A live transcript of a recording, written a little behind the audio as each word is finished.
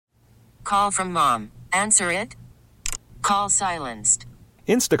call from mom. Answer it. Call silenced.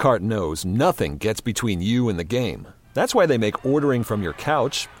 Instacart knows nothing gets between you and the game. That's why they make ordering from your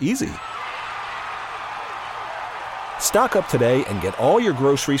couch easy. Stock up today and get all your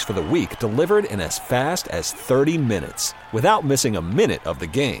groceries for the week delivered in as fast as 30 minutes without missing a minute of the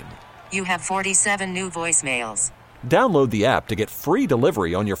game. You have 47 new voicemails. Download the app to get free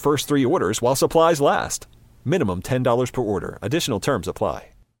delivery on your first 3 orders while supplies last. Minimum $10 per order. Additional terms apply.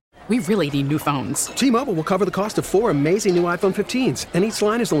 We really need new phones. T-Mobile will cover the cost of 4 amazing new iPhone 15s, and each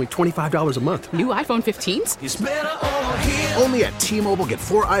line is only $25 a month. New iPhone 15s? It's better over here. Only at T-Mobile, get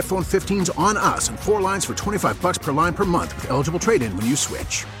 4 iPhone 15s on us and 4 lines for $25 per line per month with eligible trade-in when you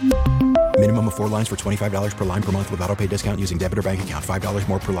switch. Minimum of 4 lines for $25 per line per month with autopay discount using debit or bank account. $5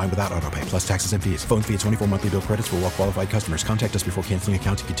 more per line without autopay, plus taxes and fees. Phone fee at 24 monthly bill credits for well-qualified customers. Contact us before canceling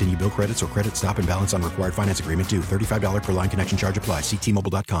account to continue bill credits or credit stop and balance on required finance agreement due. $35 per line connection charge applies. See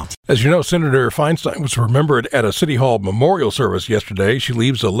T-Mobile.com. As you know, Senator Feinstein was remembered at a City Hall memorial service yesterday. She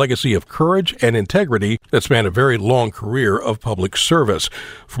leaves a legacy of courage and integrity that spanned a very long career of public service.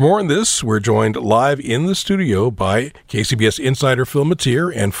 For more on this, we're joined live in the studio by KCBS insider Phil Matier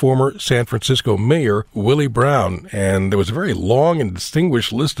and former San Francisco Mayor Willie Brown. And there was a very long and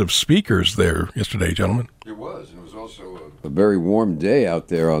distinguished list of speakers there yesterday, gentlemen. There was. It was also a very warm day out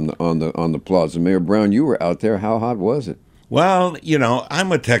there on the plaza. Mayor Brown, you were out there. How hot was it? Well, you know,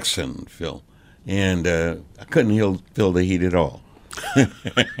 I'm a Texan, Phil, and I couldn't feel the heat at all.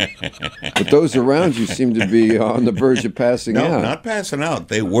 But those around you seem to be on the verge of passing out. No, not passing out.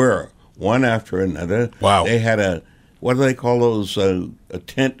 They were, one after another. Wow. They had what do they call those, a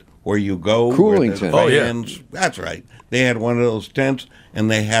tent where you go? Cooling tent. Oh, yeah. That's right. They had one of those tents,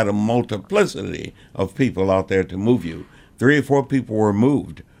 and they had a multiplicity of people out there to move you. 3 or 4 people were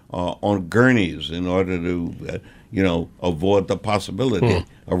moved on gurneys in order to, avoid the possibility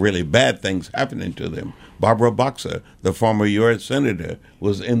of really bad things happening to them. Barbara Boxer, the former U.S. Senator,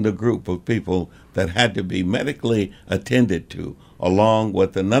 was in the group of people that had to be medically attended to, along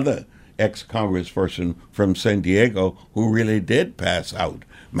with another ex-congressperson from San Diego who really did pass out.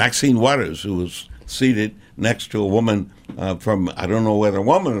 Maxine Waters, who was seated next to a woman from, I don't know where the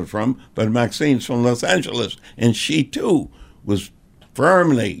woman was from, but Maxine's from Los Angeles. And she, too, was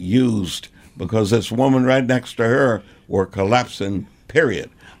firmly used because this woman right next to her were collapsing, period.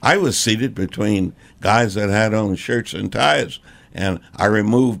 I was seated between guys that had on shirts and ties, and I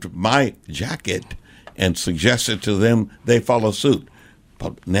removed my jacket and suggested to them they follow suit.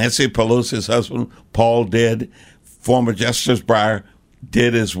 Nancy Pelosi's husband, Paul, did. Former Justice Breyer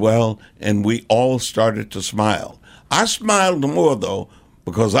did as well, and we all started to smile. I smiled more, though,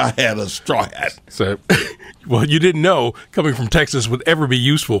 because I had a straw hat. So, well, you didn't know coming from Texas would ever be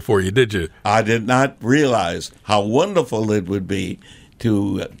useful for you, did you? I did not realize how wonderful it would be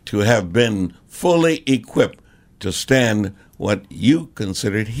to have been fully equipped to stand what you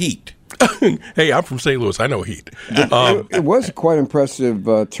considered heat. Hey, I'm from St. Louis. I know heat. It was a quite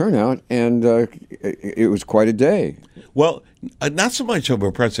impressive turnout, and it was quite a day. Well, not so much of an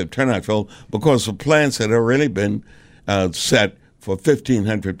impressive turnout, Phil, because the plans had already been set for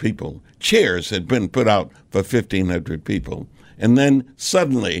 1,500 people. Chairs had been put out for 1,500 people. And then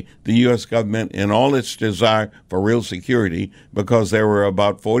suddenly the U.S. government, in all its desire for real security, because there were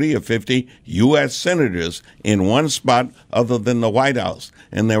about 40 or 50 U.S. senators in one spot other than the White House,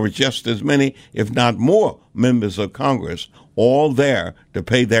 and there were just as many, if not more, members of Congress all there to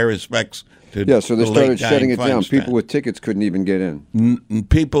pay their respects to so they started shutting it down. People with tickets couldn't even get in.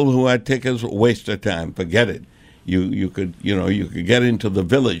 People who had tickets, waste of time. Forget it. You could get into the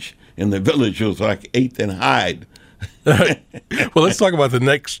Village, and the Village was like 8th and Hyde. Well, let's talk about the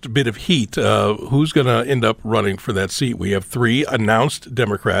next bit of heat. Who's going to end up running for that seat? We have 3 announced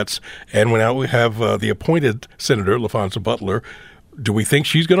Democrats, and now we have the appointed Senator, LaFonza Butler. Do we think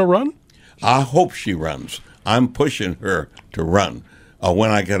she's going to run? I hope she runs. I'm pushing her to run when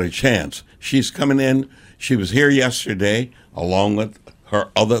I get a chance. She's coming in. She was here yesterday, along with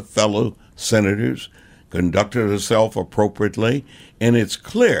her other fellow senators, conducted herself appropriately, and it's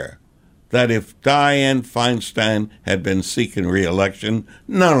clear that if Dianne Feinstein had been seeking re-election,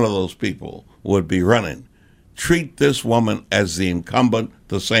 none of those people would be running. Treat this woman as the incumbent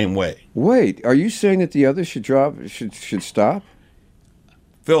the same way. Wait, are you saying that the others should stop?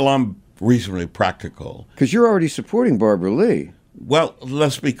 Phil, I'm reasonably practical. Because you're already supporting Barbara Lee. Well,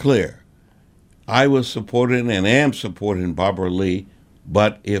 let's be clear. I was supporting and am supporting Barbara Lee,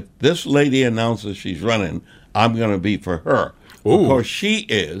 but if this lady announces she's running, I'm going to be for her. Ooh. Because she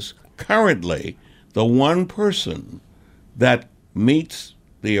is currently the one person that meets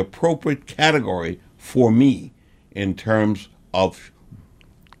the appropriate category for me in terms of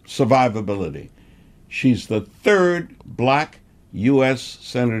survivability. She's the third black U.S.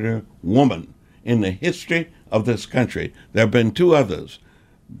 Senator woman in the history of this country. There have been two others,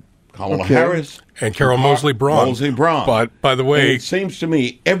 Kamala Harris and Carol Moseley Braun. But, by the way, and it seems to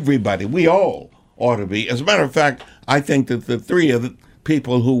me everybody, we all ought to be. As a matter of fact, I think that the three of the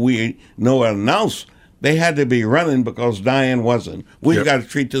people who we know announced, they had to be running because Dianne wasn't. We've got to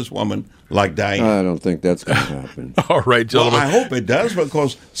treat this woman like Dianne. I don't think that's going to happen. All right, gentlemen. Well, I hope it does,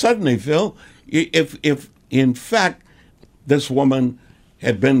 because suddenly, Phil, if in fact this woman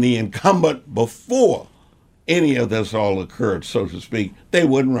had been the incumbent before any of this all occurred, so to speak, they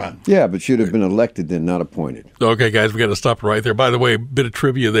wouldn't run. Yeah, but should have been elected then, not appointed. Okay, guys, we got to stop right there. By the way, bit of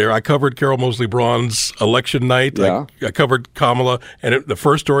trivia there. I covered Carol Moseley Braun's election night. Yeah. I covered Kamala, and the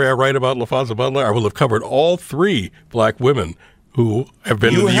first story I write about LaFonza Butler, I will have covered all three black women who have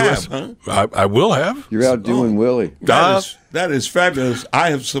been in the U.S. Huh? I will have. You're outdoing Willie. That is fabulous. I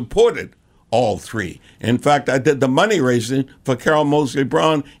have supported all three. In fact, I did the money raising for Carol Moseley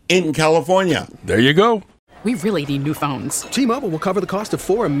Braun in California. There you go. We really need new phones. T-Mobile will cover the cost of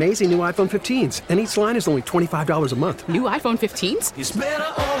 4 amazing new iPhone 15s, and each line is only $25 a month. New iPhone 15s? It's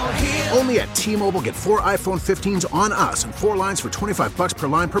better over here. Only at T-Mobile, get 4 iPhone 15s on us and 4 lines for $25 per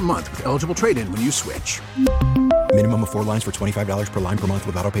line per month with eligible trade-in when you switch. Minimum of 4 lines for $25 per line per month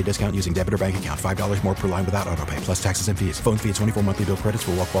with autopay discount using debit or bank account. $5 more per line without autopay, plus taxes and fees. Phone fee at 24 monthly bill credits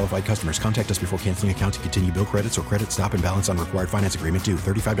for well-qualified customers. Contact us before canceling account to continue bill credits or credit stop and balance on required finance agreement due.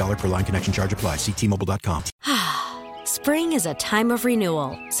 $35 per line connection charge applies. See T-Mobile.com. Spring is a time of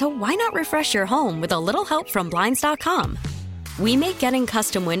renewal, so why not refresh your home with a little help from Blinds.com? We make getting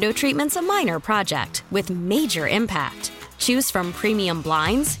custom window treatments a minor project with major impact. Choose from premium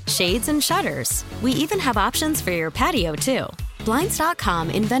blinds, shades, and shutters. We even have options for your patio, too.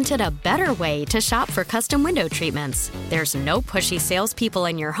 Blinds.com invented a better way to shop for custom window treatments. There's no pushy salespeople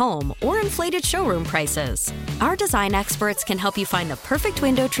in your home or inflated showroom prices. Our design experts can help you find the perfect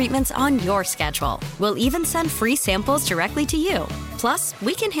window treatments on your schedule. We'll even send free samples directly to you. Plus,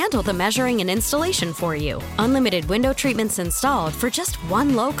 we can handle the measuring and installation for you. Unlimited window treatments installed for just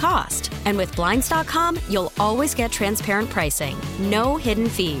one low cost. And with Blinds.com, you'll always get transparent pricing. No hidden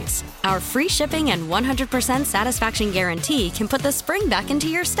fees. Our free shipping and 100% satisfaction guarantee can put the spring back into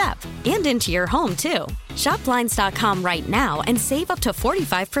your step and into your home, too. Shop Blinds.com right now and save up to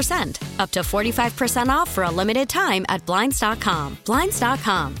 45%. Up to 45% off for a limited time at Blinds.com.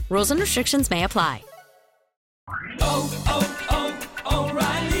 Blinds.com. Rules and restrictions may apply.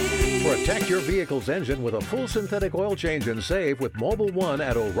 Protect your vehicle's engine with a full synthetic oil change and save with Mobile One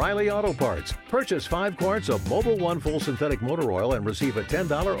at O'Reilly Auto Parts. Purchase 5 quarts of Mobile One full synthetic motor oil and receive a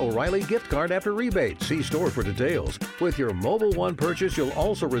 $10 O'Reilly gift card after rebate. See store for details. With your Mobile One purchase, you'll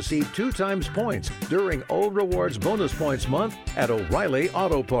also receive 2 times points during O Rewards Bonus Points Month at O'Reilly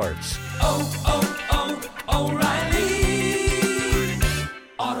Auto Parts.